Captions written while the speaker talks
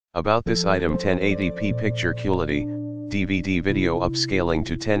About this item: 1080p picture quality, DVD video upscaling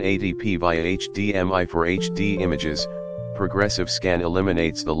to 1080p via HDMI for HD images, progressive scan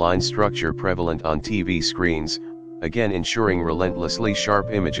eliminates the line structure prevalent on TV screens, again ensuring relentlessly sharp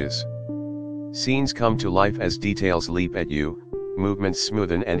images. Scenes come to life as details leap at you, movements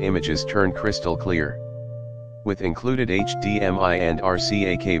smoothen and images turn crystal clear. With included HDMI and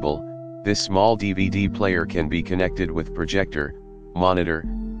RCA cable, this small DVD player can be connected with projector, monitor,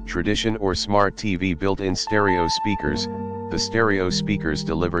 tradition or smart TV. Built-in stereo speakers. The stereo speakers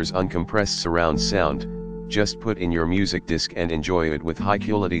delivers uncompressed surround sound. Just put in your music disc and enjoy it with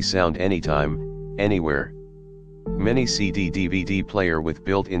high-quality sound anytime, anywhere. Mini CD DVD player with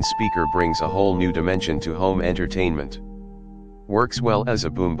built-in speaker brings a whole new dimension to home entertainment. Works well as a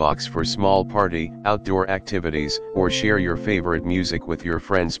boombox for small party, outdoor activities, or share your favorite music with your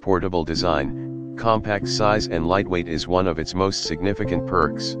friends. Portable design, compact size and lightweight is one of its most significant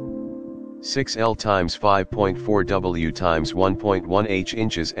perks. 6L x 5.4 W x 1.1 H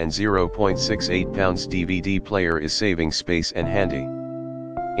inches and 0.68 pounds DVD player is saving space and handy.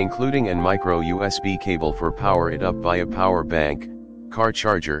 Including an micro USB cable for power it up via power bank, car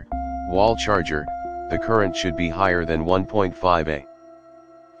charger, wall charger. The current should be higher than 1.5 A.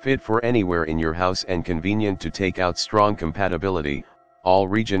 Fit for anywhere in your house and convenient to take out. Strong compatibility. All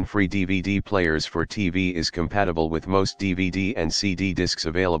region-free DVD players for TV is compatible with most DVD and CD discs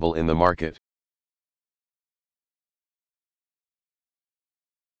available in the market.